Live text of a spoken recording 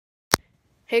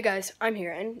Hey guys, I'm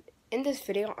here, and in this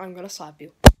video, I'm gonna slap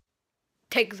you.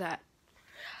 Take that.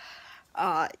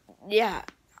 Yeah,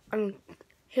 I'm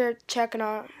here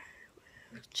checking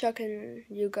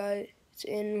you guys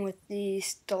in with the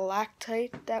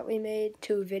stalactite that we made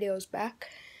 2 videos back.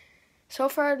 So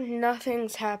far,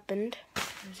 nothing's happened,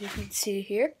 as you can see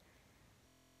here.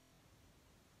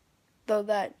 Though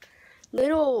that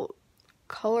little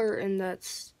color in the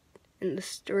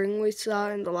string we saw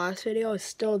in the last video is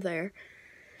still there.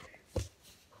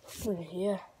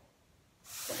 Yeah.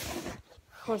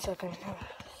 1 second.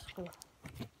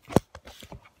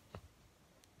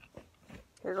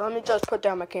 Here, let me just put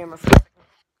down my camera for a second.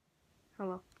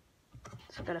 Hello.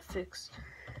 Just gotta fix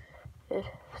it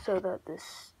so that the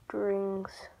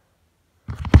strings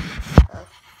are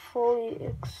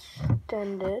fully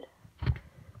extended.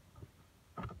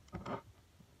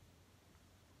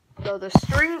 Though the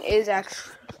string is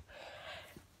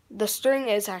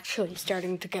actually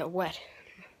starting to get wet.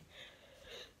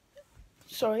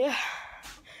 So yeah.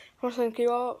 I want to thank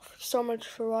you all so much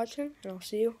for watching, and I'll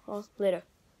see you all later.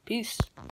 Peace.